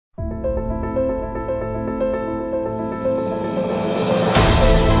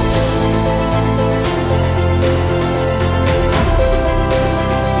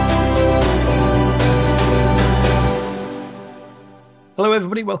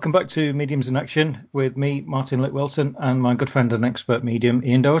everybody. Welcome back to Mediums in Action with me, Martin Litt-Wilson, and my good friend and expert medium,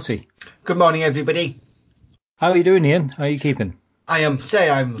 Ian Doherty. Good morning, everybody. How are you doing, Ian? How are you keeping? I'm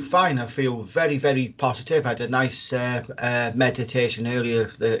fine. I feel very, very positive. I had a nice meditation earlier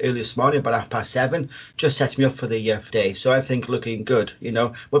this morning, about 7:30. Just set me up for the day, so everything's looking good.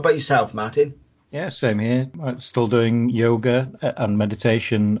 What about yourself, Martin? Yeah, same here. I'm still doing yoga and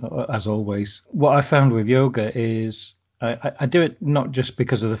meditation as always. What I found with yoga is I do it not just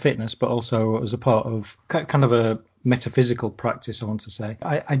because of the fitness, but also as a part of kind of a metaphysical practice, I want to say.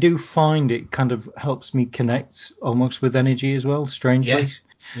 I do find it kind of helps me connect almost with energy as well, strangely.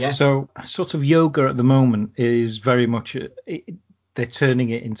 Yeah. So sort of yoga at the moment is very much, they're turning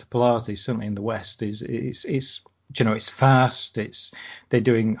it into Pilates, certainly in the West. It's fast. They're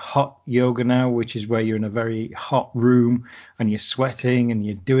doing hot yoga now, which is where you're in a very hot room and you're sweating and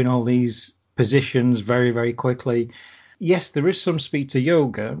you're doing all these positions very, very quickly. Yes, there is some speed to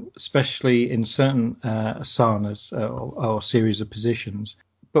yoga, especially in certain asanas or series of positions.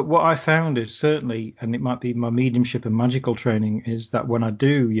 But what I found is certainly, and it might be my mediumship and magical training, is that when I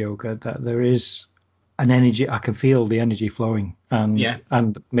do yoga, that there is an energy. I can feel the energy flowing,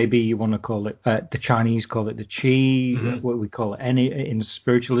 and maybe you want to call it the Chinese call it the chi. Mm-hmm. What we call it in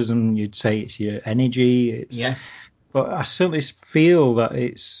spiritualism, you'd say it's your energy. But I certainly feel that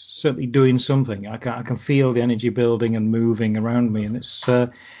it's certainly doing something. I can feel the energy building and moving around me, and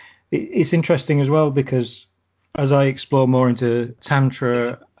it's interesting as well because as I explore more into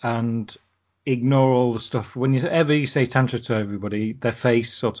Tantra and ignore all the stuff, whenever you say Tantra to everybody, their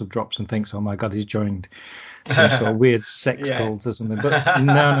face sort of drops and thinks, "Oh my God, he's joined some sort of weird sex cult or something." But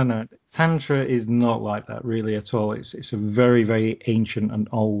no. Tantra is not like that really at all. It's a very, very ancient and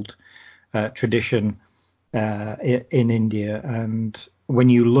old tradition in India, and when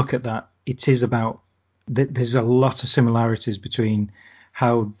you look at that, it is about there's a lot of similarities between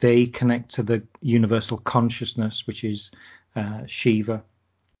how they connect to the universal consciousness, which is Shiva,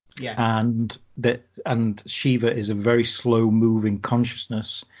 and Shiva is a very slow moving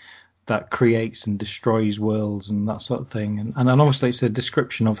consciousness that creates and destroys worlds and that sort of thing, and obviously it's a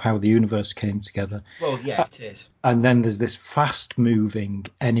description of how the universe came together. Well, yeah, it is. And then there's this fast moving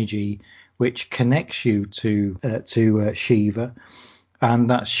energy which connects you to Shiva, and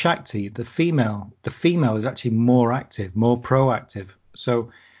that's Shakti, the female. The female is actually more active, more proactive. So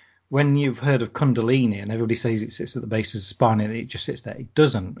when you've heard of Kundalini and everybody says it sits at the base of the spine and it just sits there, it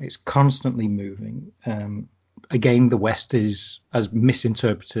doesn't. It's constantly moving. Again, the West has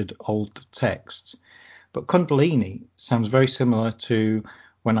misinterpreted old texts, but Kundalini sounds very similar to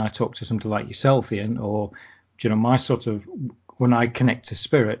when I talk to somebody like yourself, Ian, or my sort of when I connect to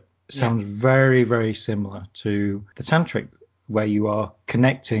spirit. Sounds very, very similar to the tantric, where you are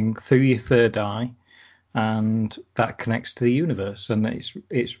connecting through your third eye, and that connects to the universe, and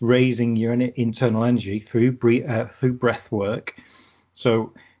it's raising your internal energy through breath work.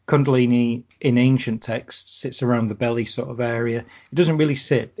 So Kundalini in ancient texts sits around the belly sort of area. It doesn't really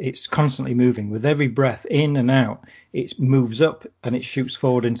sit. It's constantly moving. With every breath in and out, it moves up and it shoots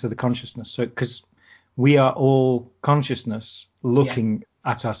forward into the consciousness. So because we are all consciousness looking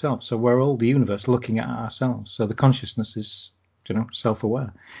at ourselves. So we're all the universe looking at ourselves. So the consciousness is,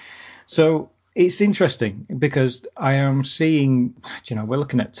 self-aware. So it's interesting because I am seeing, we're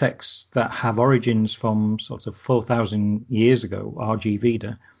looking at texts that have origins from sort of 4,000 years ago, RG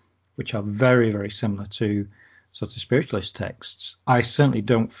Veda, which are very, very similar to sort of spiritualist texts. I certainly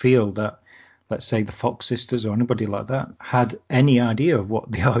don't feel that, let's say, the Fox sisters or anybody like that had any idea of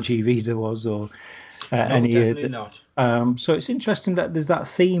what the RG Veda was or definitely not. So it's interesting that there's that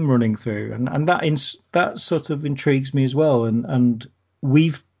theme running through, and that sort of intrigues me as well. And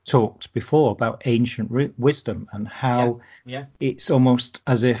we've talked before about ancient wisdom and how it's almost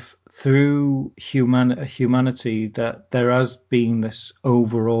as if through humanity that there has been this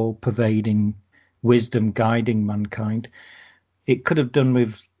overall pervading wisdom guiding mankind. It could have done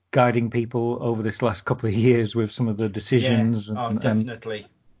with guiding people over this last couple of years with some of the decisions definitely.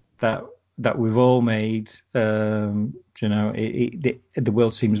 And that we've all made. The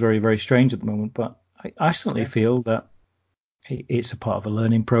world seems very, very strange at the moment, but I certainly feel that it's a part of a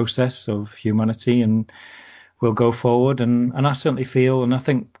learning process of humanity, and we'll go forward. And I certainly feel, and I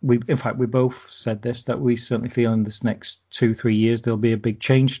think we both said this, that we certainly feel in this next 2-3 years there'll be a big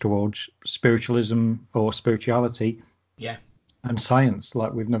change towards spiritualism or spirituality, and science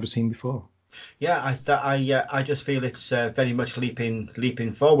like we've never seen before. Yeah, I just feel it's very much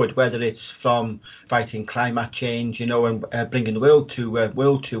leaping forward, whether it's from fighting climate change, and bringing the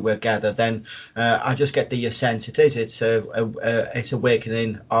world together. Then I just get the sense it's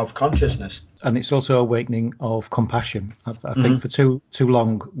awakening of consciousness. and it's also awakening of compassion. I think for too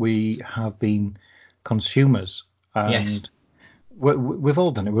long we have been consumers, and Yes. we've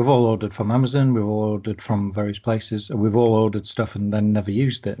all done it. We've all ordered from Amazon, we've all ordered from various places, and we've all ordered stuff and then never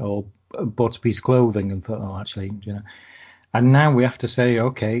used it, or bought a piece of clothing and thought, oh, actually, And now we have to say,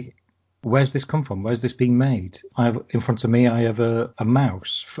 okay, where's this come from? Where's this being made? In front of me, I have a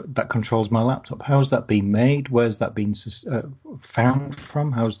mouse that controls my laptop. How's that being made? Where's that been found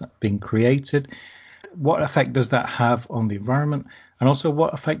from? How's that being created? What effect does that have on the environment? And also,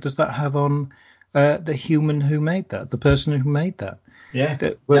 what effect does that have on the human who made that, the person who made that? Yeah,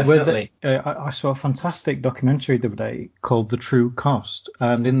 definitely. I saw a fantastic documentary the other day called The True Cost.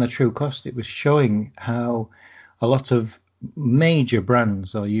 And in The True Cost, it was showing how a lot of major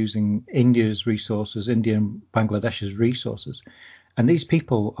brands are using India's resources, India and Bangladesh's resources. And these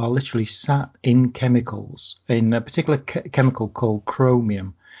people are literally sat in chemicals, in a particular chemical called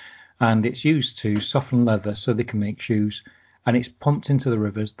chromium. And it's used to soften leather so they can make shoes. And it's pumped into the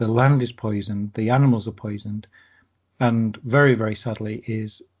rivers. The land is poisoned. The animals are poisoned. And very, very sadly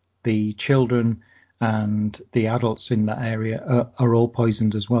is the children and the adults in that area are all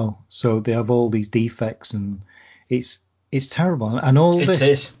poisoned as well. So they have all these defects, and it's terrible. And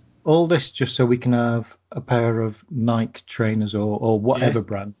all this just so we can have a pair of Nike trainers or whatever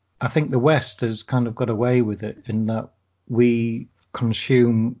brand. I think the West has kind of got away with it in that we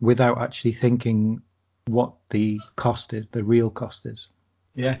consume without actually thinking what the cost is, the real cost is.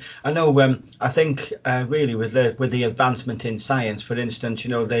 Yeah, I know. I think really with the advancement in science, for instance,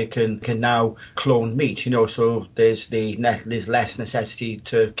 they can now clone meat. So there's less necessity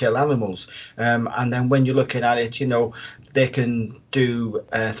to kill animals. And then when you're looking at it, they can do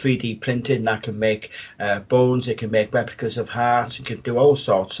 3D printing that can make bones. It can make replicas of hearts. It can do all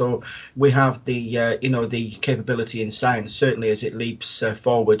sorts. So we have the capability in science, certainly as it leaps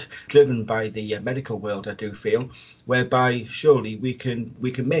forward, driven by the medical world. I do feel, whereby surely we can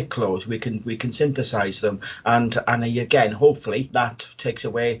make clothes, we can synthesize them, and again, hopefully that takes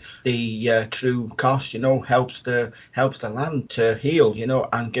away the true cost. Helps the land to heal.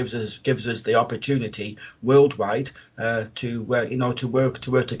 And gives us the opportunity worldwide to work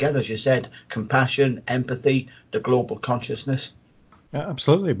together, as you said, compassion, empathy, the global consciousness. Yeah,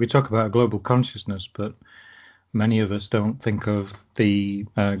 absolutely. We talk about a global consciousness, but many of us don't think of the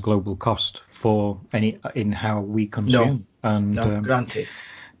global cost in how we consume. No, granted.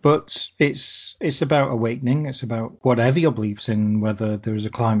 But it's about awakening. It's about whatever your beliefs in, whether there is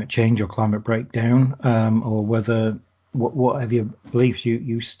a climate change or climate breakdown, or whether whatever your beliefs,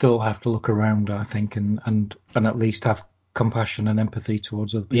 you still have to look around, I think, and at least have compassion and empathy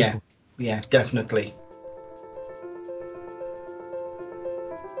towards other people. Yeah, definitely.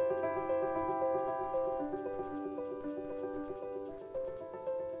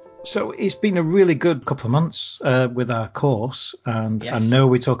 So it's been a really good couple of months with our course, and yes. I know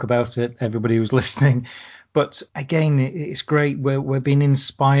we talk about it, everybody who's listening, but again, it's great. We're being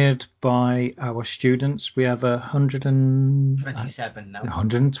inspired by our students. We have 127 now.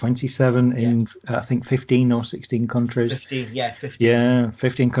 127 in, I think, 15 or 16 countries. 15. Yeah,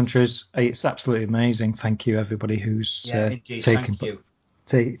 15 countries. It's absolutely amazing. Thank you, everybody who's taking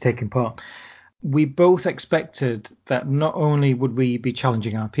part. We both expected that not only would we be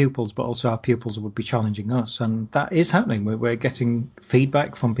challenging our pupils, but also our pupils would be challenging us. And that is happening. We're getting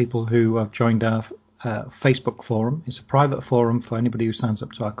feedback from people who have joined our Facebook forum. It's a private forum for anybody who signs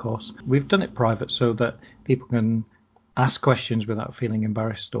up to our course. We've done it private so that people can ask questions without feeling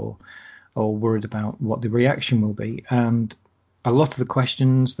embarrassed or worried about what the reaction will be. And a lot of the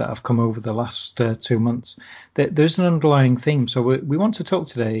questions that have come over the last 2 months, there's an underlying theme. So we want to talk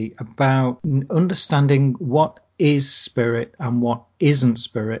today about understanding what is spirit and what isn't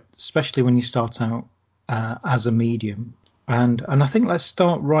spirit, especially when you start out as a medium. And I think let's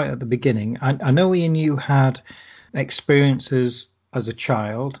start right at the beginning. I know, Ian, you had experiences as a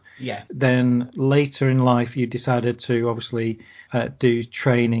child. Yeah. Then later in life, you decided to obviously do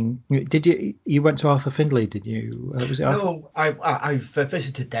training. Did you went to Arthur Findlay? Did you? Was it Arthur? No, I've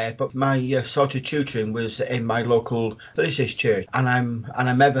visited there, but my sort of tutoring was in my local religious church, and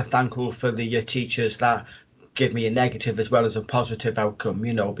I'm ever thankful for the teachers that give me a negative as well as a positive outcome,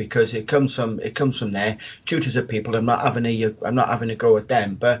 because it comes from there. Tutors are people. I'm not having a go at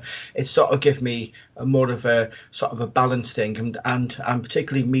them, but it sort of gives me more of a sort of a balanced thing, and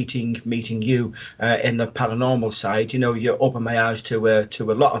particularly meeting you in the paranormal side. You open my eyes to a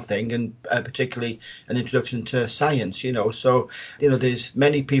lot of things, and particularly an introduction to science. So there's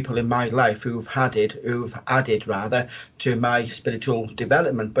many people in my life who've added to my spiritual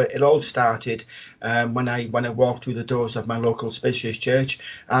development, but it all started when I when I walked through the doors of my local specialist church,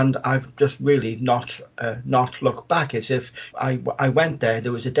 and I've just really not looked back. As if I went there,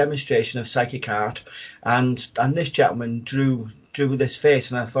 there was a demonstration of psychic art, and this gentleman drew this face,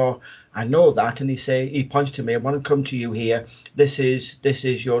 and I thought, I know that. And he points to me, I want to come to you here. This is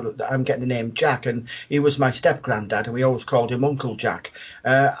I'm getting the name Jack, and he was my step granddad, and we always called him Uncle Jack.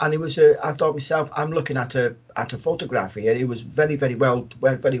 And I thought myself, I'm looking at a photograph here. It was very, very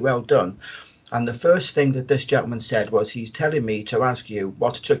well done. And the first thing that this gentleman said was, he's telling me to ask you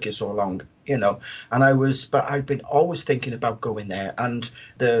what took you so long, And I've been always thinking about going there, and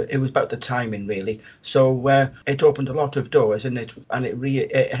it was about the timing really. So it opened a lot of doors, and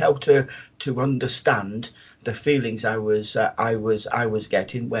it helped to understand the feelings I was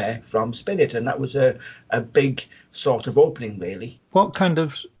getting were from spirit, and that was a big sort of opening really. What kind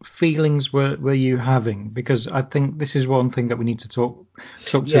of feelings were you having? Because I think this is one thing that we need to talk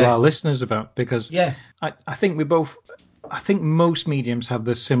to our listeners about, because I think most mediums have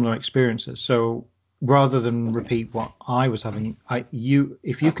the similar experiences. So rather than repeat what I was having,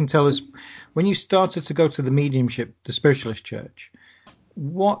 if you can tell us, when you started to go to the mediumship, the spiritualist church,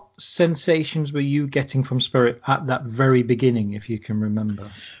 what sensations were you getting from spirit at that very beginning, if you can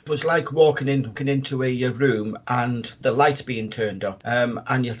remember? It was like walking into a room and the light being turned up,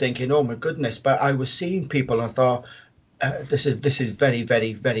 and you're thinking, oh my goodness. But I was seeing people, and I thought, this is very,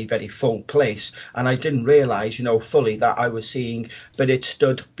 very, very, very full place, and I didn't realise, fully that I was seeing, but it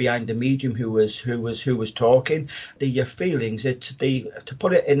stood behind the medium who was talking. The feelings, to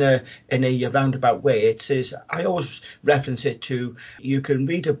put it in a roundabout way, it says, I always reference it to, you can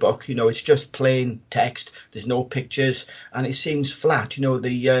read a book, it's just plain text, there's no pictures, and it seems flat.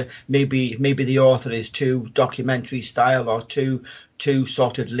 Maybe the author is too documentary style, or too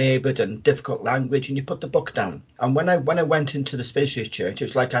sort of laboured and difficult language, and you put the book down. And when I went into the spiritualist church, it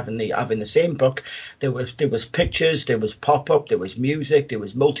was like having the same book. There was pictures, there was pop-up, there was music, there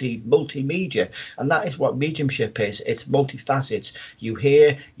was multimedia, and that is what mediumship is. It's multifacets. You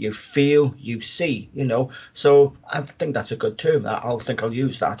hear, you feel, you see. So I think that's a good term. I'll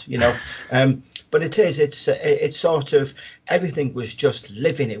use that. But it's sort of, everything was just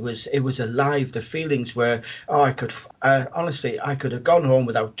living. It was alive. The feelings were, I could have gone home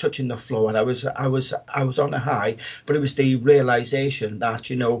without touching the floor, and I was on a high. But it was the realization that,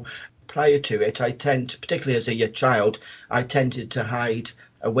 prior to it, particularly as a child, I tended to hide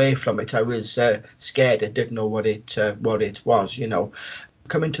away from it. I was scared. I didn't know what it was.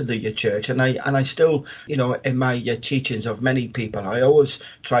 Coming to the church, and I still, in my teachings of many people, I always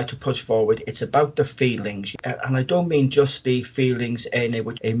try to push forward, it's about the feelings, and I don't mean just the feelings in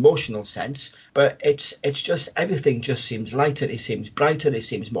an emotional sense, but it's just, everything just seems lighter, it seems brighter, it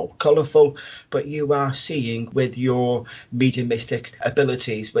seems more colourful, but you are seeing with your mediumistic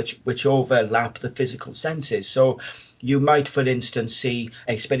abilities which overlap the physical senses. So you might, for instance, see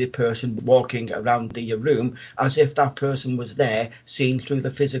a spirit person walking around the room as if that person was there, seen through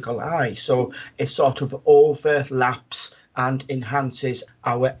the physical eye. So it sort of overlaps and enhances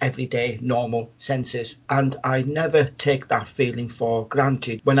our everyday normal senses. And I never take that feeling for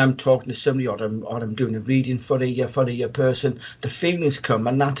granted. When I'm talking to somebody, or I'm doing a reading for a person, the feelings come,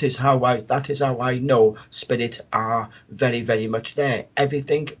 and that is how I know spirit are very, very much there.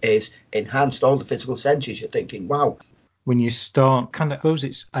 Everything is enhanced, all the physical senses. You're thinking, wow. When you start, kind of, I suppose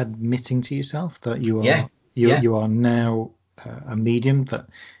it's admitting to yourself that you are now a medium, that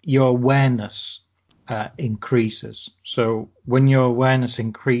your awareness increases. So when your awareness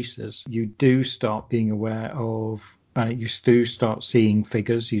increases, you do start being aware of, you do start seeing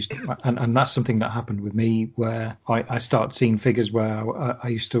figures. And that's something that happened with me, where I start seeing figures where I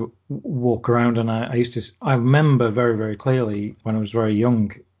used to walk around, and I remember very, very clearly when I was very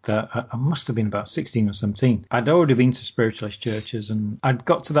young, that I must have been about 16 or 17. I'd already been to spiritualist churches, and I'd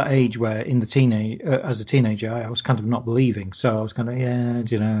got to that age where as a teenager, I was kind of not believing. So I was kind of,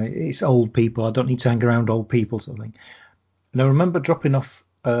 it's old people. I don't need to hang around old people, sort of thing. And I remember dropping off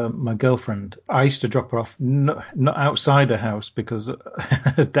my girlfriend. I used to drop her off not outside the house, because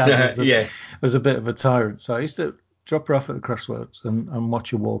Dad was a bit of a tyrant. So I used to drop her off at the crossroads and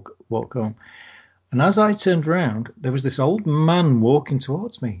watch her walk home. And as I turned around, there was this old man walking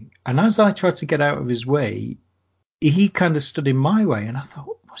towards me. And as I tried to get out of his way, he kind of stood in my way. And I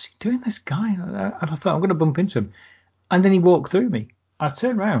thought, what's he doing, this guy? And I thought, I'm going to bump into him. And then he walked through me. I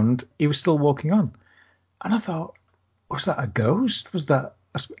turned around, he was still walking on. And I thought, was that a ghost? Was that?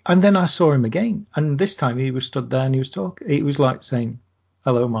 And then I saw him again. And this time he was stood there and he was talking. It was like saying,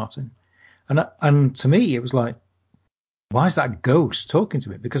 hello, Martin. And to me, it was like, why is that ghost talking to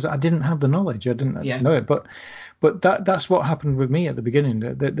me? Because I didn't have the knowledge. I didn't know it. But that's what happened with me at the beginning.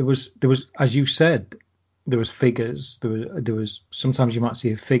 There was, as you said, there was figures. There was sometimes you might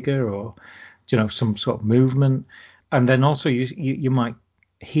see a figure or some sort of movement, and then also you might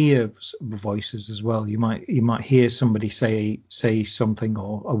hear voices as well. You might hear somebody say something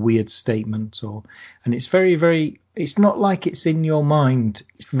or a weird statement, and it's very, very. It's not like it's in your mind.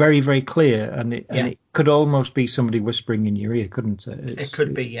 It's very, very clear, and it could almost be somebody whispering in your ear, couldn't it? It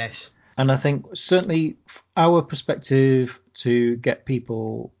could be, yes. And I think certainly our perspective to get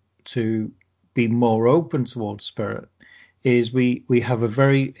people to be more open towards spirit is we have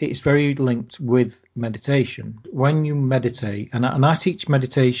it's very linked with meditation. When you meditate, and I teach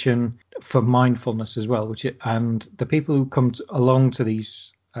meditation for mindfulness as well, and the people who come along to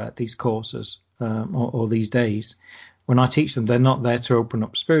these courses or these days, when I teach them, they're not there to open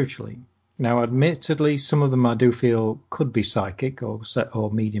up spiritually. Now, admittedly, some of them I do feel could be psychic or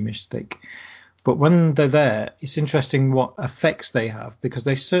mediumistic. But when they're there, it's interesting what effects they have, because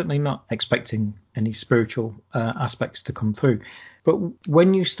they're certainly not expecting any spiritual aspects to come through. But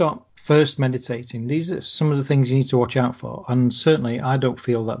when you start first meditating, these are some of the things you need to watch out for. And certainly I don't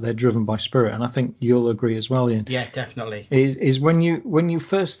feel that they're driven by spirit. And I think you'll agree as well, Ian. Yeah, definitely. Is when you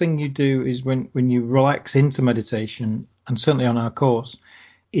first thing you do is when you relax into meditation, and certainly on our course,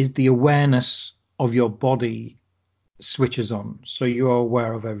 is the awareness of your body switches on. So you are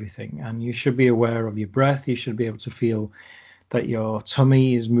aware of everything, and you should be aware of your breath. You should be able to feel that your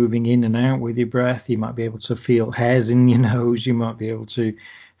tummy is moving in and out with your breath. You might be able to feel hairs in your nose. You might be able to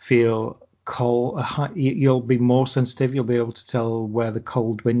feel cold. You'll be more sensitive. You'll be able to tell where the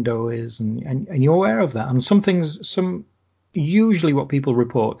cold window is, and you're aware of that. And usually what people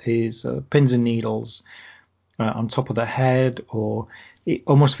report is pins and needles on top of their head, or it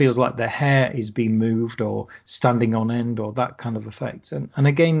almost feels like their hair is being moved or standing on end, or that kind of effect. And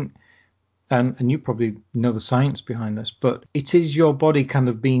again, and you probably know the science behind this, but it is your body kind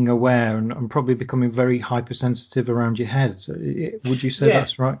of being aware and probably becoming very hypersensitive around your head. So would you say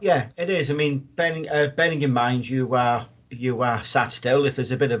that's right? Yeah, it is. I mean, bearing in mind you are sat still. If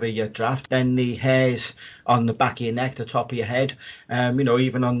there's a bit of a draft, then the hairs on the back of your neck, the top of your head,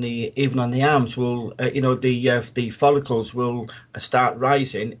 even on the arms will, the follicles will start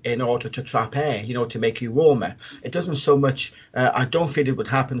rising in order to trap air, to make you warmer. It doesn't so much. I don't feel it would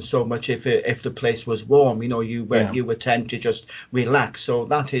happen so much if the place was warm. You would tend to just relax. So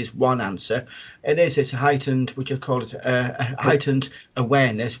that is one answer. It's a heightened, would you call it, a heightened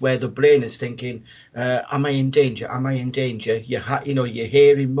awareness where the brain is thinking, am I in danger? Am I in danger? You're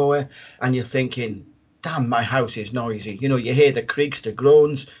hearing more, and you're thinking, damn, my house is noisy. You hear the creaks, the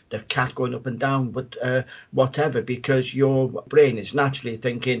groans, the cat going up and down, but whatever, because your brain is naturally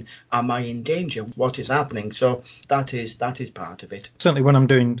thinking, am I in danger? What is happening? So that is part of it. Certainly when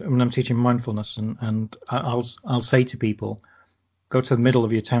I'm teaching mindfulness, and I'll say to people, go to the middle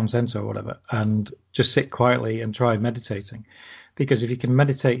of your town centre or whatever and just sit quietly and try meditating. Because if you can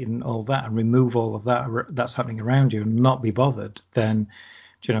meditate in all that and remove all of that that's happening around you and not be bothered, then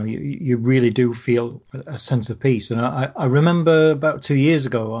you really do feel a sense of peace. And I remember about 2 years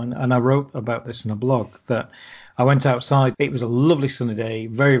ago, and I wrote about this in a blog, that I went outside. It was a lovely sunny day,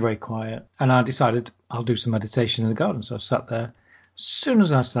 very, very quiet, and I decided I'll do some meditation in the garden. So I sat there. As soon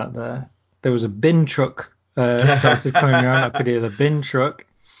as I sat there was a bin truck started coming around. I could hear the bin truck,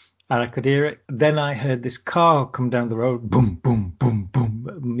 and I could hear it. Then I heard this car come down the road, boom, boom, boom,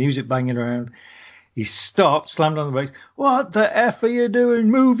 boom, music banging around. He stopped, slammed on the brakes. What the F are you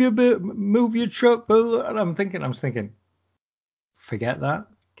doing? Move your truck. And I was thinking, forget that.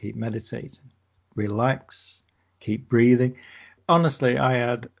 Keep meditating. Relax. Keep breathing. Honestly, I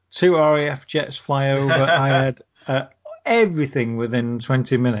had 2 RAF jets fly over. I had everything within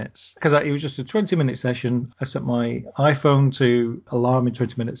 20 minutes. Because it was just a 20-minute session. I set my iPhone to alarm in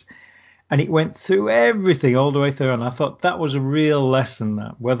 20 minutes. And it went through everything all the way through. And I thought that was a real lesson,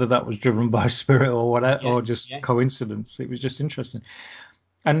 that whether that was driven by spirit or whatever, or just coincidence. It was just interesting.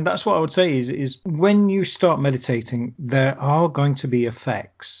 And that's what I would say is when you start meditating, there are going to be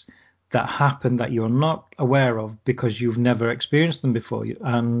effects that happen that you're not aware of because you've never experienced them before.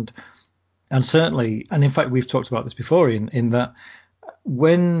 And certainly, and in fact, we've talked about this before in that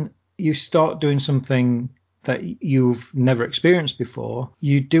when you start doing something that you've never experienced before,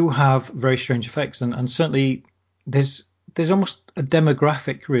 you do have very strange effects. And certainly there's almost a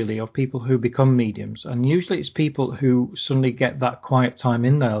demographic really of people who become mediums. And usually it's people who suddenly get that quiet time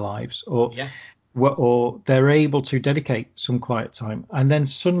in their lives, or they're able to dedicate some quiet time. And then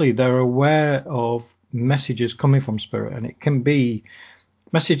suddenly they're aware of messages coming from spirit. And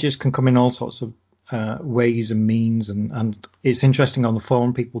messages can come in all sorts of ways and means, and it's interesting on the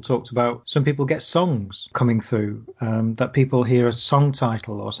forum people talked about some people get songs coming through, that people hear a song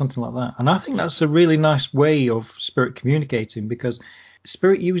title or something like that, and I think that's a really nice way of spirit communicating, because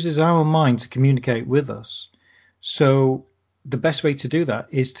spirit uses our mind to communicate with us. So the best way to do that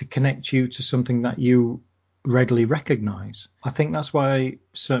is to connect you to something that you readily recognize. I think that's why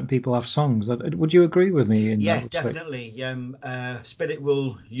certain people have songs. Would you agree with me in that respect? Definitely. Spirit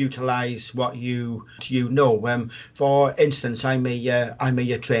will utilize what you know. For instance, I'm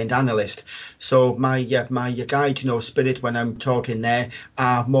a trained analyst, so my guide, Spirit, when I'm talking there,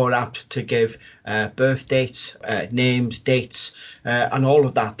 are more apt to give birth dates, names, dates, and all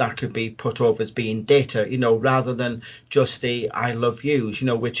of that could be put over as being data, rather than just the I love yous,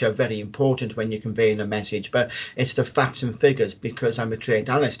 which are very important when you're conveying a message. But it's the facts and figures, because I'm a trained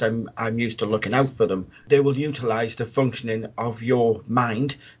analyst. I'm used to looking out for them. They will utilize the functioning of your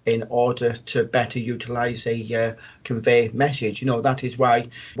mind in order to better utilize a convey message. That is why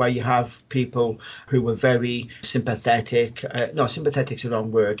you have people who were very sympathetic. No, sympathetic's the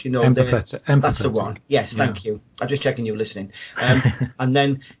wrong word. Empathetic. That's the one. Yes, thank you. I'm just checking you're listening. And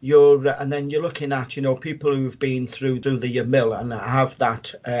then you're looking at people who've been through the mill and have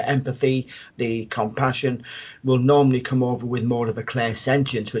that empathy, the compassion, will normally come over with more of a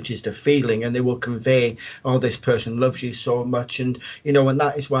clairsentience, which is the feeling, and they will convey, oh, this person loves you so much, and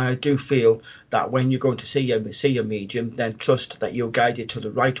that is why I do feel that when you're going to see a medium, then trust that you're guided to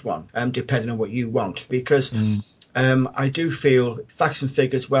the right one, depending on what you want, because I do feel facts and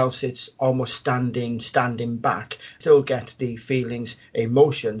figures, whilst it's almost standing back, still get the feelings,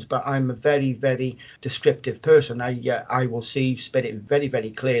 emotions, but I'm a very, very descriptive person. I will see spirit very,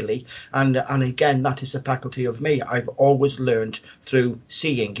 very clearly, and again, that is the faculty of me. I've always learned through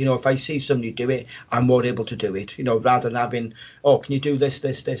seeing. If I see somebody do it, I'm more able to do it, rather than having, oh, can you do this?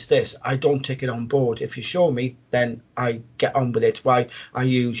 I don't take it on board. If you show me, then I get on with it. Why I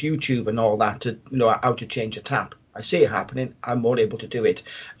use YouTube and all that to how to change a tap. I see it happening, I'm more able to do it.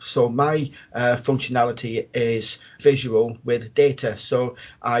 So my functionality is visual with data. So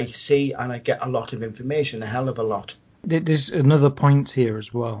I see and I get a lot of information, a hell of a lot. There's another point here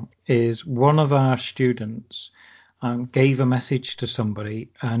as well, is one of our students gave a message to somebody,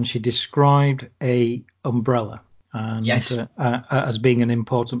 and she described a umbrella and Yes. As being an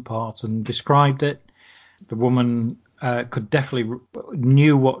important part, and described it. The woman could definitely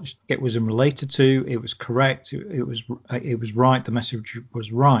knew what it was related to. It was correct. It was right. The message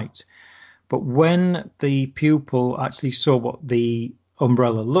was right. But when the pupil actually saw what the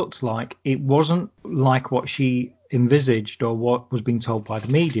umbrella looked like, it wasn't like what she envisaged or what was being told by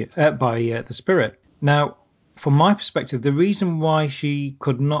the media, by the spirit. Now, from my perspective, the reason why she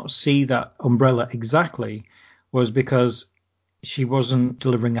could not see that umbrella exactly was because she wasn't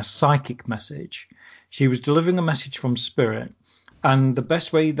delivering a psychic message. She was delivering a message from spirit, and the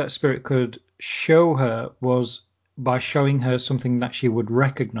best way that spirit could show her was by showing her something that she would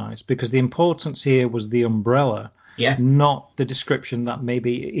recognize, because the importance here was the umbrella, not the description that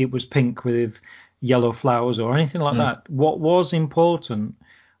maybe it was pink with yellow flowers or anything like that. What was important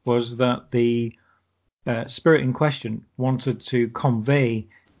was that the spirit in question wanted to convey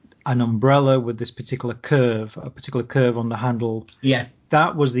an umbrella with this particular curve, a particular curve on the handle. Yeah.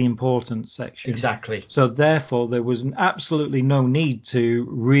 That was the important section. Exactly. So therefore, there was absolutely no need to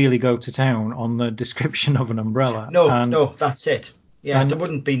really go to town on the description of an umbrella. No, that's it. Yeah, there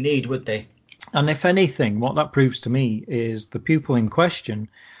wouldn't be need, would they? And if anything, what that proves to me is the pupil in question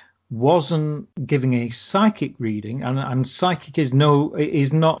wasn't giving a psychic reading, and psychic is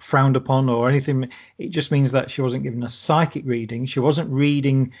not frowned upon or anything. It just means that she wasn't giving a psychic reading. She wasn't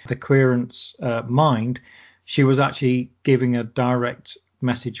reading the querent's mind. She was actually giving a direct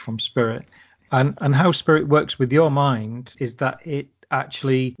message from spirit. And how spirit works with your mind is that it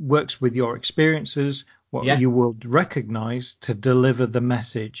actually works with your experiences, what you will recognize to deliver the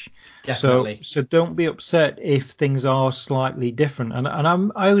message. Definitely. So don't be upset if things are slightly different. And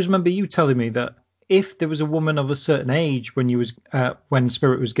I always remember you telling me that if there was a woman of a certain age when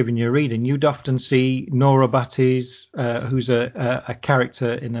spirit was giving you a reading, you'd often see Nora Batty's, who's a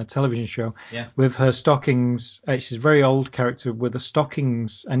character in a television show, with her stockings. She's a very old character with the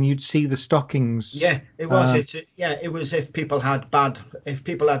stockings, and you'd see the stockings. Yeah, it was. It was if people had bad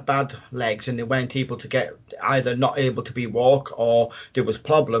legs and they weren't able to get, either not able to walk or there was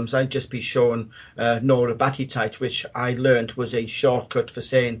problems. I'd just be showing Nora Batty tight, which I learned was a shortcut for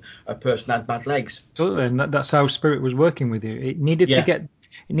saying a person had bad legs. Absolutely, and that's how spirit was working with you. It needs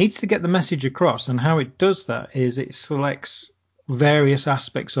to get the message across, and how it does that is it selects various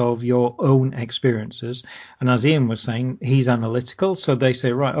aspects of your own experiences. And as Ian was saying, he's analytical, so they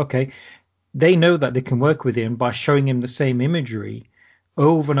say, right, okay, they know that they can work with him by showing him the same imagery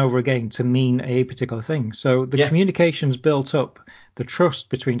over and over again to mean a particular thing. So the communication's built up, the trust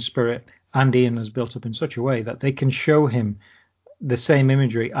between Spirit and Ian is built up in such a way that they can show him the same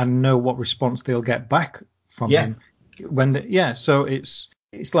imagery and know what response they'll get back from him. So it's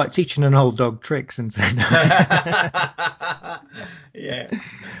like teaching an old dog tricks and saying, yeah,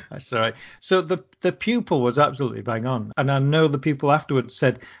 that's all right. So the pupil was absolutely bang on, and I know the people afterwards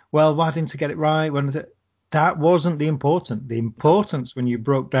said, well, why didn't I get it right? When is it? That wasn't the important. The importance when you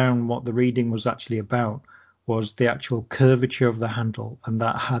broke down what the reading was actually about was the actual curvature of the handle, and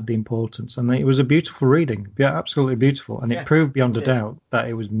that had the importance. And it was a beautiful reading, absolutely beautiful, and it proved beyond a doubt that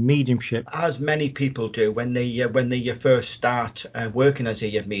it was mediumship. As many people do when they first start working as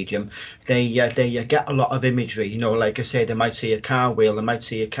a medium, they get a lot of imagery. You know, like I say, they might see a car wheel, they might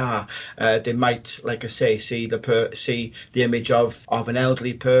see a car, they might, like I say, see the image of an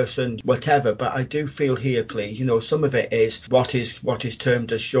elderly person, whatever. But I do feel here, Clee, you know, some of it is what is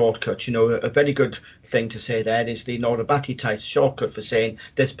termed as shortcuts. You know, a very good thing to say there is the Nora Batty-type shortcut for saying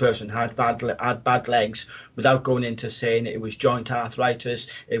this person had bad legs, without going into saying it was joint arthritis,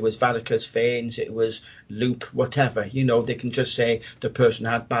 it was varicose veins, it was loop, whatever. You know, they can just say the person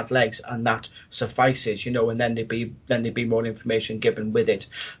had bad legs, and that suffices. You know, and then there'd be more information given with it.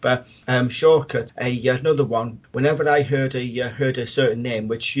 But shortcut, another one. Whenever I heard a certain name,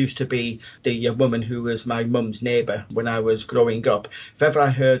 which used to be the woman who was my mum's neighbour when I was growing up, if ever I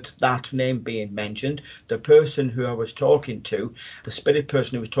heard that name being mentioned, the person who I was talking to, the spirit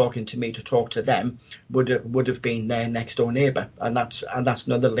person who was talking to me to talk to them, would have been their next door neighbour, and that's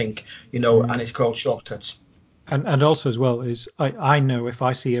another link, you know, and it's called shortcuts. And also as well is I know if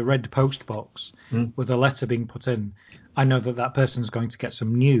I see a red post box with a letter being put in, I know that person's going to get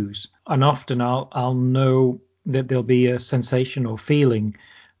some news, and often I'll know that there'll be a sensation or feeling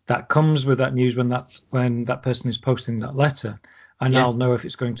that comes with that news when that person is posting that letter, and I'll know if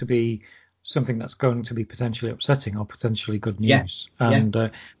it's going to be something that's going to be potentially upsetting or potentially good news.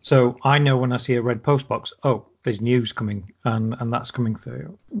 So I know when I see a red post box, oh, there's news coming, and that's coming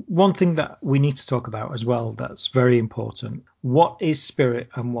through. One thing that we need to talk about as well that's very important: what is spirit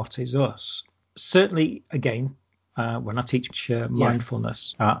and what is us? Certainly, again, when I teach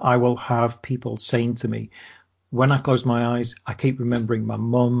mindfulness, I will have people saying to me, when I close my eyes, I keep remembering my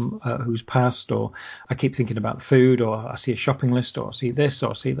mum who's passed, or I keep thinking about the food, or I see a shopping list, or I see this, or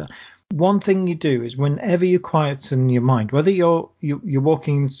I see that. One thing you do is whenever you quieten your mind, whether you're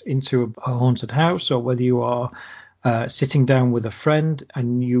walking into a haunted house, or whether you are sitting down with a friend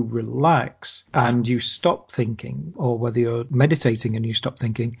and you relax and you stop thinking, or whether you're meditating and you stop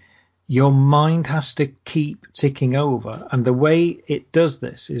thinking, your mind has to keep ticking over. And the way it does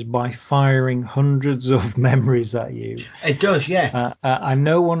this is by firing hundreds of memories at you. It does, yeah. I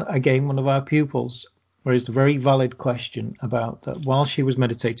know one of our pupils raised a very valid question about that. While she was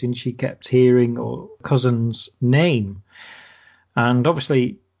meditating, she kept hearing her cousin's name. And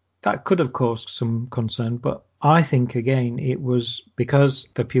obviously that could have caused some concern. But I think, again, it was because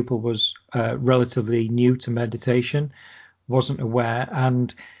the pupil was relatively new to meditation, wasn't aware.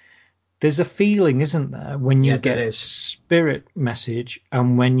 And there's a feeling, isn't there, when you get a spirit message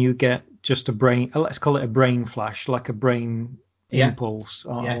and when you get just a brain, let's call it a brain flash, like a brain impulse,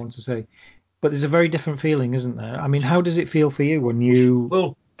 I want to say. But there's a very different feeling, isn't there? I mean, how does it feel for you when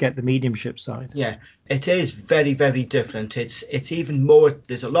you get the mediumship side? Yeah, it is very, very different. It's even more,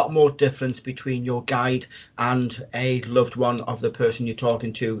 there's a lot more difference between your guide and a loved one of the person you're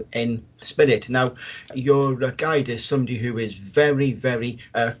talking to in spirit. Now, your guide is somebody who is very, very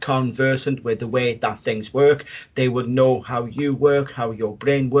conversant with the way that things work. They would know how you work, how your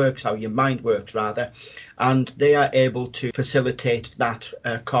brain works, how your mind works, rather. And they are able to facilitate that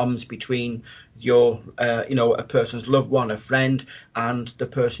comms between your a person's loved one, a friend, and the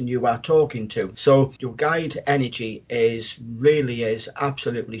person you are talking to. So your guide energy is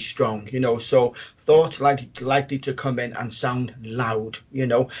absolutely strong, you know. So thoughts likely to come in and sound loud, you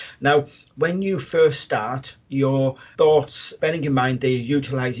know. Now, when you first start, your thoughts, bearing in mind they're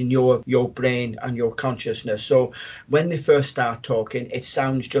utilizing your brain and your consciousness. So when they first start talking, it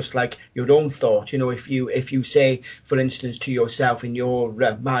sounds just like your own thought. You know, if you say, for instance, to yourself in your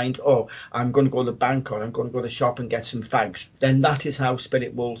mind, oh, I'm going to go to the bank, or I'm going to go to the shop and get some fags, then that is how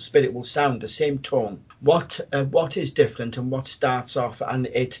spirit will sound, the same tone. What is different and what starts off and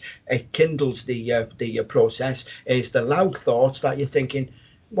it kindles the process is the loud thoughts that you're thinking,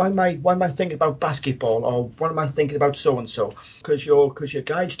 why am I thinking about basketball, or what am I thinking about so and so? Because your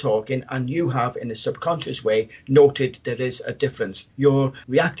guide's talking, and you have in a subconscious way noted there is a difference. You're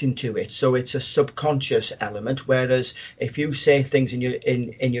reacting to it, so it's a subconscious element. Whereas if you say things in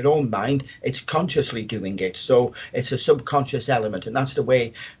your own mind, it's consciously doing it. So it's a subconscious element, and that's the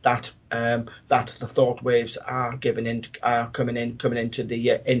way that that the thought waves are coming into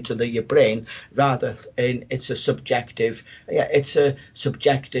the brain, rather than it's a subjective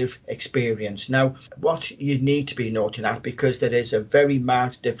experience. Now, what you need to be noting at, because there is a very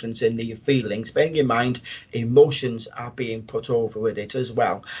marked difference in the feelings, bearing in mind emotions are being put over with it as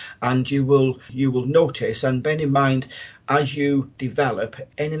well, and you will notice, and bear in mind, as you develop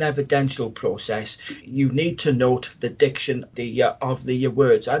in an evidential process, you need to note the diction of the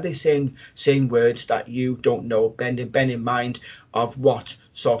words. Are they saying words that you don't know? Bear in mind of what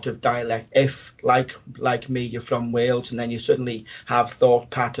sort of dialect. If, like me, you're from Wales, and then you suddenly have thought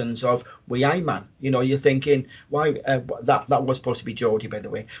patterns of "we I man," you're thinking, why that was supposed to be Geordie, by the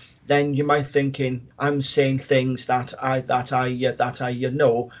way. Then you might thinking, I'm saying things that I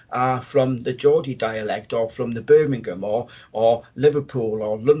know are from the Geordie dialect, or from the Birmingham, or Liverpool,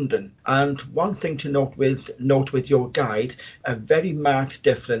 or London. And one thing to note with your guide, a very marked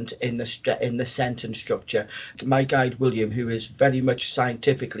difference in the sentence structure. My guide William, who is very much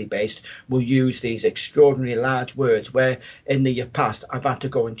scientifically based, will use these extraordinarily large words, where in the past I've had to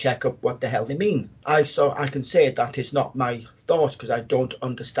go and check up what the hell they mean. I can say that it's not my thoughts, because I don't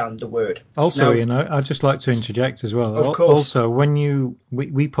understand the word. Also, I'd just like to interject as well. Of course. Also, when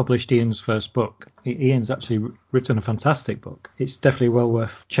we published Ian's first book, Ian's actually written a fantastic book. It's definitely well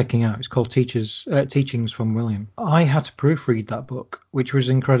worth checking out. It's called Teachings from William. I had to proofread that book, which was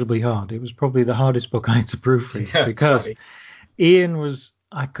incredibly hard. It was probably the hardest book I had to proofread because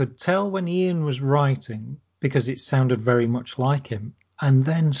I could tell when Ian was writing, because it sounded very much like him. And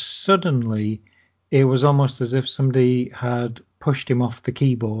then suddenly it was almost as if somebody had pushed him off the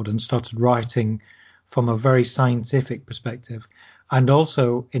keyboard and started writing from a very scientific perspective, and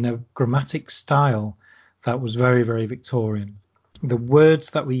also in a grammatic style that was very, very Victorian. The words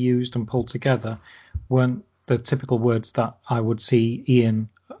that we used and pulled together weren't the typical words that I would see Ian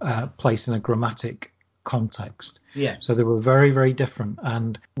place in a grammatic context. Yeah. So they were very, very different.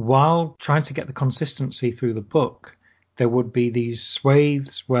 And while trying to get the consistency through the book, there would be these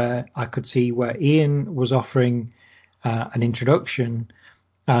swathes where I could see where Ian was offering an introduction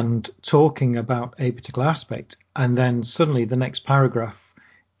and talking about a particular aspect, and then suddenly the next paragraph,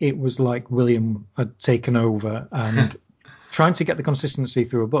 it was like William had taken over, and trying to get the consistency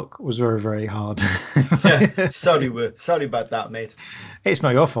through a book was very, very hard. Yeah, sorry about that, mate. It's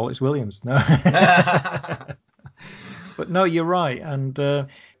not your fault, it's William's. No. But no, you're right. And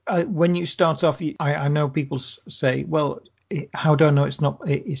when you start off, I know people say, well, how do I know it's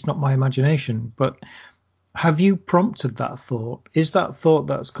not my imagination? But have you prompted that thought? Is that thought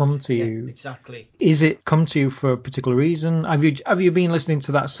that's come to you? Exactly. Is it come to you for a particular reason? Have you been listening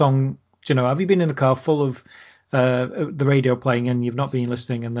to that song? Have you been in a car full of the radio playing, and you've not been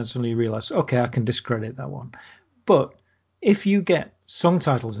listening, and then suddenly you realise, okay, I can discredit that one? But if you get song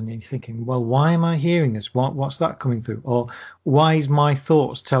titles and you're thinking, well, why am I hearing this? What's that coming through? Or why is my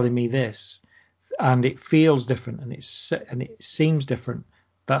thoughts telling me this? And it feels different, and it seems different.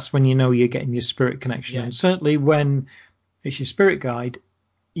 That's when you know you're getting your spirit connection. Yeah. And certainly when it's your spirit guide,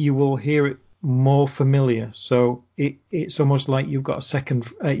 you will hear it more familiar. So it's almost like you've got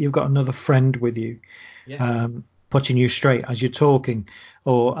another friend with you. Yeah. Putting you straight as you're talking,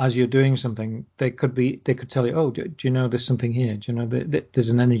 or as you're doing something. They could tell you, oh, do you know there's something here? Do you know that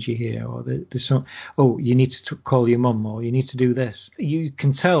there's an energy here? Or there's some, oh, you need to call your mum, or you need to do this. You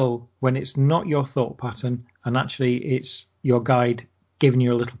can tell when it's not your thought pattern, and actually it's your guide giving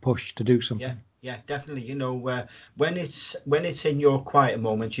you a little push to do something. Yeah, definitely. When it's in your quiet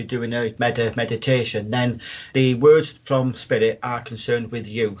moments, you're doing a meditation, then the words from spirit are concerned with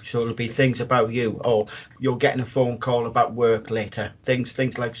you. So it'll be things about you, or you're getting a phone call about work later,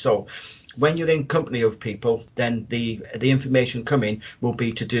 things like so. When you're in company of people, then the information coming will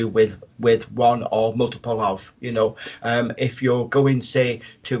be to do with one or multiple of. If you're going, say,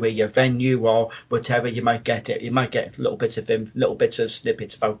 to a venue or whatever, you might get little bits of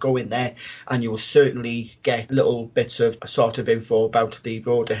snippets about going there, and you will certainly get little bits of sort of info about the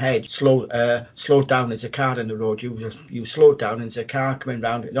road ahead. Slow down. There's a car in the road. You slow down, and there's a car coming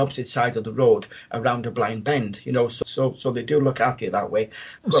round the opposite side of the road around a blind bend. So they do look after you that way.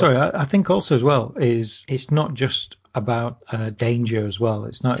 Sorry, I think also as well is it's not just about danger as well.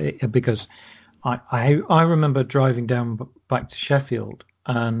 It's not because I remember driving down back to Sheffield,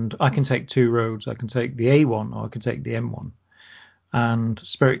 and I can take two roads. I can take the A1 or I can take the M1, and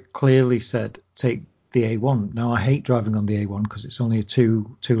Spirit clearly said take the A1. Now, I hate driving on the A1 because it's only a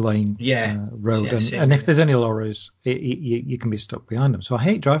two-lane road, and if there's any lorries, you can be stuck behind them. So I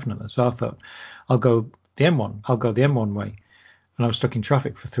hate driving on there. So I thought, I'll go the M1 way. And I was stuck in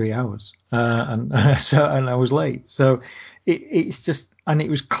traffic for 3 hours, and I was late. So it's just, and it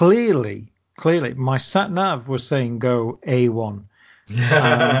was clearly my sat nav was saying go A1,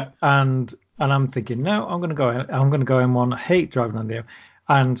 and I'm thinking, no, I'm going to go M1. I hate driving on there.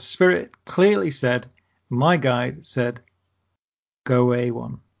 And Spirit clearly said, my guide said, go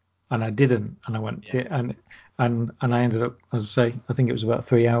A1, and I didn't, and I went and I ended up, as I say, I think it was about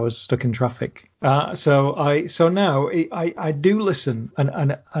 3 hours stuck in traffic. So now I do listen,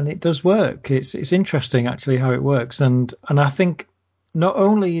 and it does work. It's interesting actually how it works, and I think not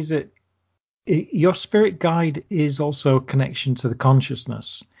only is it your Spirit guide is also a connection to the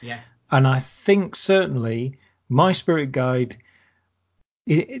consciousness. Yeah. And I think certainly my Spirit guide,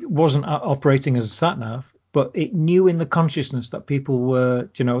 it wasn't operating as a sat nav, but it knew in the consciousness that people were,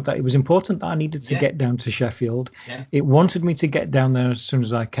 that it was important that I needed to get down to Sheffield. Yeah. It wanted me to get down there as soon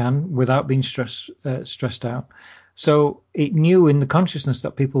as I can without being stressed out. So it knew in the consciousness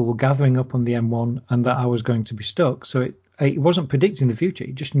that people were gathering up on the M1 and that I was going to be stuck. So it wasn't predicting the future.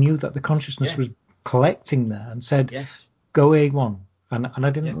 It just knew that the consciousness was collecting there and said, go A1. And I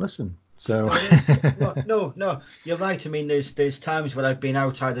didn't listen. So no, you're right. I mean, there's times when I've been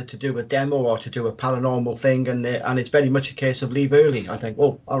out either to do a demo or to do a paranormal thing, and it's very much a case of leave early. I think,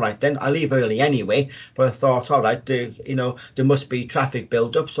 oh, all right, then I leave early anyway. But I thought, all right, there must be traffic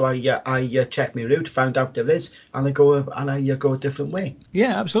build up, so I check my route, found out there is, and I go a different way.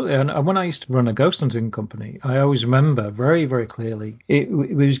 Yeah, absolutely. And when I used to run a ghost hunting company, I always remember very, very clearly. It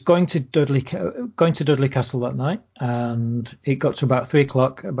was going to Dudley Castle that night, and it got to about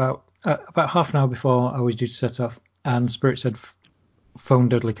 3:00, about half an hour before I was due to set off, and Spirit said, phone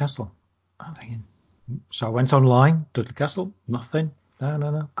Dudley Castle. I'm thinking, so I went online, Dudley Castle, nothing.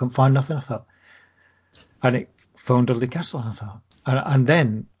 No, couldn't find nothing. I thought, and it phoned Dudley Castle. I thought, and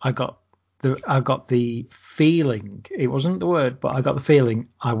then I got the feeling, it wasn't the word, but I got the feeling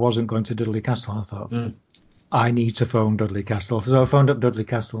I wasn't going to Dudley Castle. I thought, I need to phone Dudley Castle. So I phoned up Dudley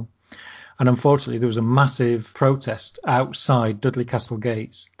Castle. And unfortunately, there was a massive protest outside Dudley Castle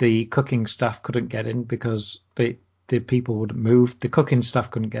gates. The cooking staff couldn't get in because the people wouldn't move. The cooking staff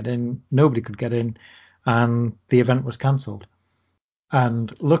couldn't get in. Nobody could get in. And the event was cancelled.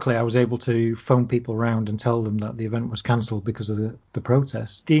 And luckily, I was able to phone people around and tell them that the event was cancelled because of the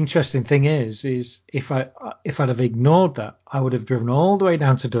protest. The interesting thing is if I'd have ignored that, I would have driven all the way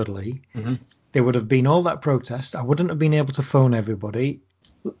down to Dudley. Mm-hmm. There would have been all that protest. I wouldn't have been able to phone everybody.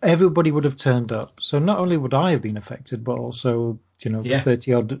 Everybody would have turned up. So not only would I have been affected, but also, the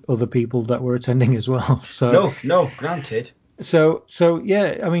 30 odd other people that were attending as well. So no, granted. So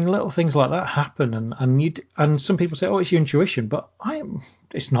yeah, I mean, little things like that happen, and some people say, oh, it's your intuition, but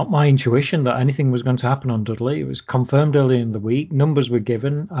it's not my intuition that anything was going to happen on Dudley. It was confirmed early in the week. Numbers were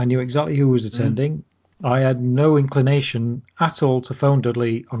given. I knew exactly who was attending. I had no inclination at all to phone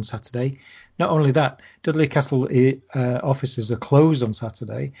Dudley on Saturday. Not only that, Dudley Castle offices are closed on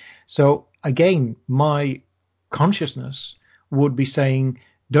Saturday. So again, my consciousness would be saying,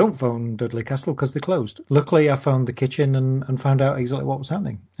 don't phone Dudley Castle because they're closed. Luckily, I found the kitchen and found out exactly what was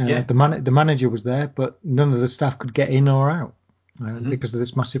happening. The manager was there, but none of the staff could get in or out because of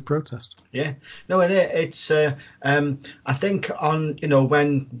this massive protest. Yeah, no, and it's. I think on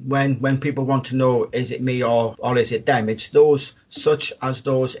when people want to know is it me or is it them, it's those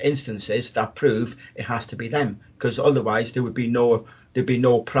instances that prove it has to be them, because otherwise there'd be no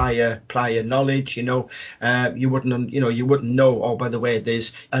prior knowledge. You wouldn't know. Oh, by the way,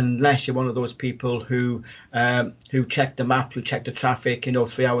 unless you're one of those people who check the map, who check the traffic,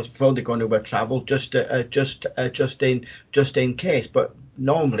 3 hours before they're going to travel, just in case. But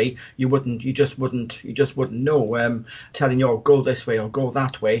normally you just wouldn't know. Telling you, go this way or go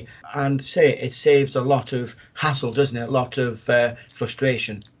that way, and it saves a lot of hassle, doesn't it? A lot of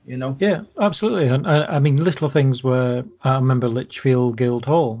frustration. Yeah, absolutely. And I mean, little things where I remember Lichfield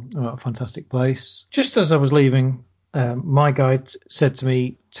Guildhall, a fantastic place. Just as I was leaving, my guide said to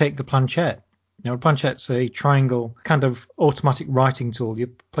me, take the planchette. A planchette's a triangle kind of automatic writing tool.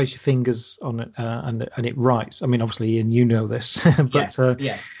 You place your fingers on it and it writes. I mean, obviously, Ian, you know this. But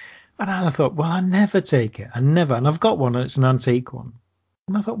yeah. And I thought, well, I never take it. And I've got one, and it's an antique one.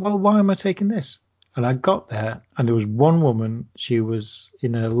 And I thought, well, why am I taking this? And I got there, and there was one woman. She was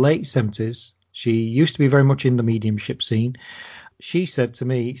in her late 70s. She used to be very much in the mediumship scene. She said to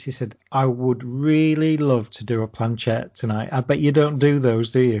me, I would really love to do a planchette tonight. I bet you don't do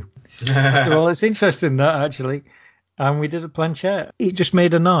those, do you? I said, well, it's interesting that, actually. and we did a planchette. It just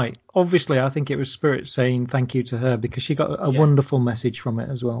made a night. Obviously, I think it was Spirit saying thank you to her because she got a wonderful message from it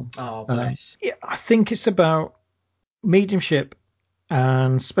as well. Oh, bless. Yeah, I think it's about mediumship,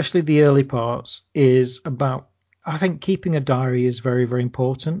 and especially the early parts is about, I think keeping a diary is very, very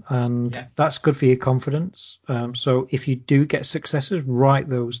important, and that's good for your confidence. So if you do get successes, write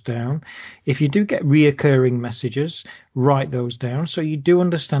those down. If you do get reoccurring messages, write those down. So you do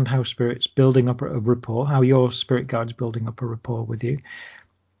understand how Spirit's building up a rapport, how your spirit guide's building up a rapport with you.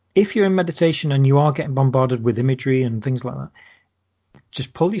 If you're in meditation and you are getting bombarded with imagery and things like that,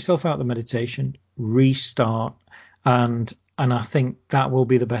 just pull yourself out of the meditation, restart, and I think that will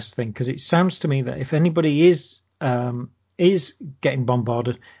be the best thing, because it sounds to me that if anybody is getting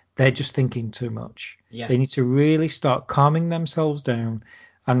bombarded, they're just thinking too much. They need to really start calming themselves down,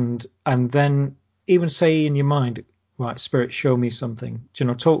 and then even say in your mind, right, Spirit, show me something.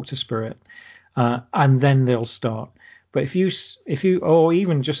 Talk to Spirit, and then they'll start. But if you or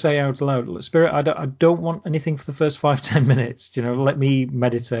even just say out loud, Spirit, I don't want anything for the first 5-10 minutes. Let me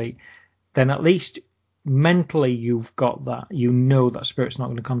meditate. Then at least mentally you've got that. That Spirit's not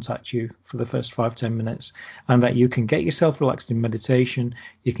going to contact you for the first 5-10 minutes, and that you can get yourself relaxed in meditation.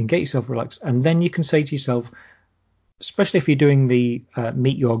 You can get yourself relaxed, and then you can say to yourself, especially if you're doing the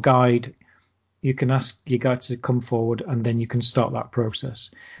meet your guide, you can ask your guide to come forward, and then you can start that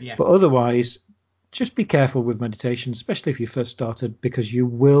process. But otherwise, just be careful with meditation, especially if you first started, because you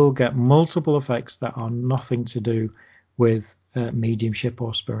will get multiple effects that are nothing to do with mediumship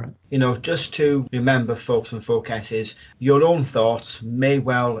or spirit. Just to remember, folks and folkesses, your own thoughts may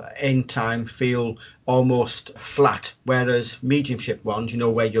well in time feel almost flat, whereas mediumship ones,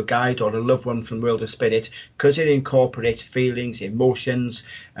 where your guide or a loved one from world of spirit, because it incorporates feelings, emotions,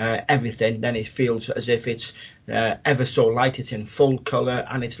 everything, then it feels as if it's ever so light, it's in full colour,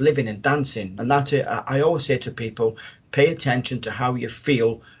 and it's living and dancing. And that I always say to people, pay attention to how you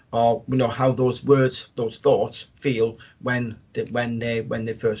feel, or how those words, those thoughts feel when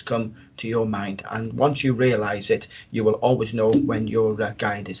they first come to your mind. And once you realise it, you will always know when your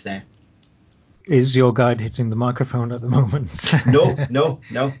guide is there. Is your guide hitting the microphone at the moment? No.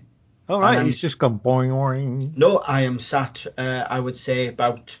 All right, he's just gone boing boing. No, I am sat, I would say,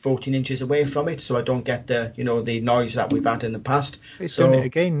 about 14 inches away from it, so I don't get the noise that we've had in the past. It's doing it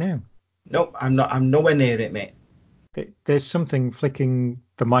again now. No, I'm not. I'm nowhere near it, mate. There's something flicking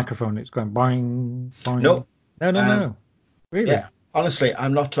the microphone. It's going boing, boing. No. Really? Yeah. Honestly,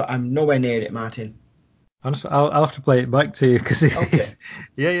 I'm not. I'm nowhere near it, Martin. Honestly, I'll have to play it back to you because Okay.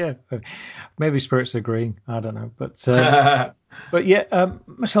 Yeah. Maybe Spirit's agreeing. I don't know, but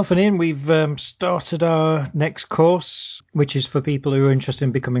myself and Ian, we've started our next course, which is for people who are interested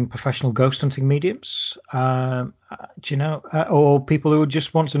in becoming professional ghost hunting mediums. Or people who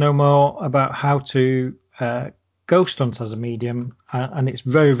just want to know more about how to ghost hunt as a medium, and it's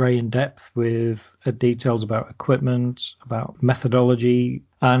very, very in depth with details about equipment, about methodology.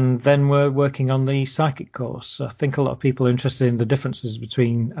 And then we're working on the psychic course. I think a lot of people are interested in the differences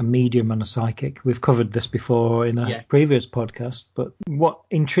between a medium and a psychic. We've covered this before in a previous podcast, but what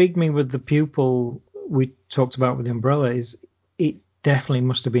intrigued me with the pupil we talked about with the umbrella is it definitely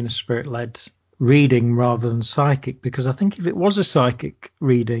must have been a spirit-led reading rather than psychic, because I think if it was a psychic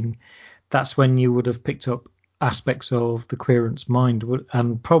reading, that's when you would have picked up aspects of the querent's mind,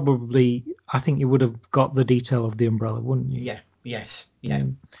 and probably I think you would have got the detail of the umbrella, wouldn't you? Yes.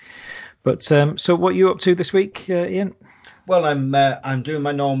 But so what are you up to this week, Ian? Well, I'm doing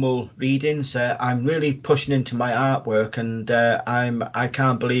my normal readings. I'm really pushing into my artwork, and I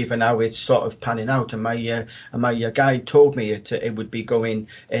can't believe how it's sort of panning out. And my guide told me it would be going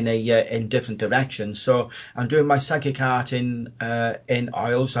in different directions. So I'm doing my psychic art in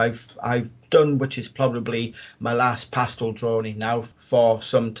oils. I've done, which is probably my last pastel drawing now for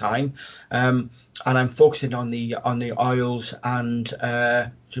some time. And I'm focusing on the oils and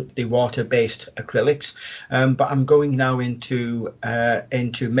the water-based acrylics, but I'm going now into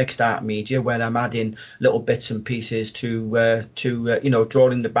mixed art media, where I'm adding little bits and pieces to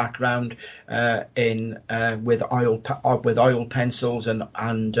drawing the background with oil pencils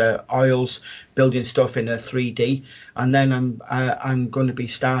and oils, building stuff in a 3D, and then I'm going to be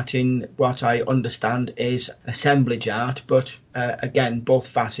starting what I understand is assemblage art, but again, all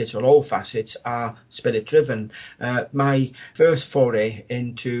facets are spirit driven. My first foray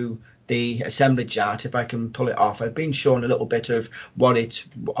into the assemblage art, if I can pull it off, I've been shown a little bit of what is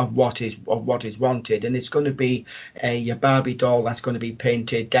wanted, and it's going to be a Barbie doll that's going to be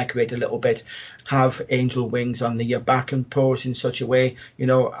painted, decorated a little bit, have angel wings on the back, and pose in such a way,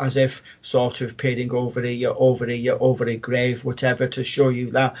 as if sort of peering over a grave, whatever, to show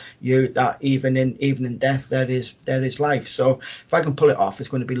you that even in death there is life. So if I can pull it off, it's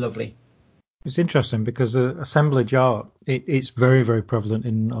going to be lovely. It's interesting because assemblage art, it's very, very prevalent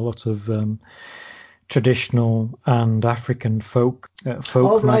in a lot of traditional and African folk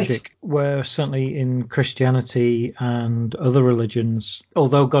magic, where certainly in Christianity and other religions,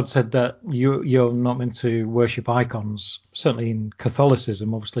 although God said that you're not meant to worship icons, certainly in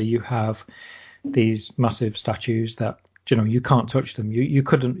Catholicism, obviously you have these massive statues that you can't touch them.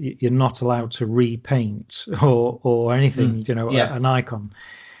 You're not allowed to repaint or anything. An icon.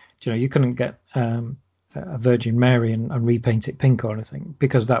 You couldn't get a Virgin Mary and repaint it pink or anything,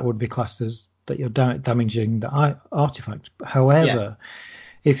 because that would be classed as that you're damaging the artifact. However,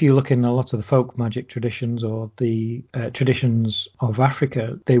 if you look in a lot of the folk magic traditions or the traditions of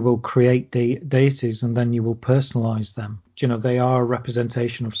Africa, they will create deities and then you will personalize them. They are a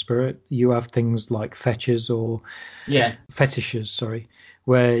representation of spirit. You have things like fetishes,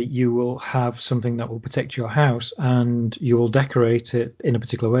 where you will have something that will protect your house and you will decorate it in a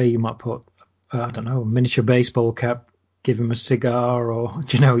particular way. You might put, a miniature baseball cap, give him a cigar, or,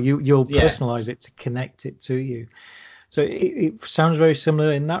 you'll personalize it to connect it to you. So it sounds very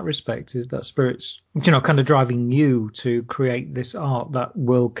similar in that respect, is that spirits, kind of driving you to create this art that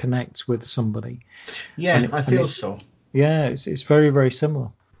will connect with somebody. Yeah, I feel so. Yeah, it's very, very similar.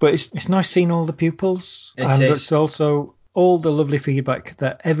 But it's nice seeing all the pupils. It's also all the lovely feedback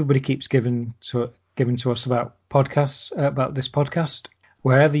that everybody keeps giving to us about podcasts, about this podcast.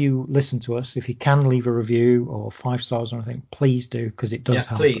 Wherever you listen to us, if you can leave a review or 5 stars or anything, please do, because it does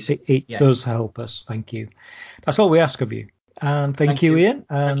help. Please. It does help us. Thank you. That's all we ask of you. And thank you, Ian.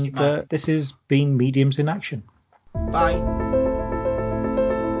 And this has been Mediums in Action. Bye.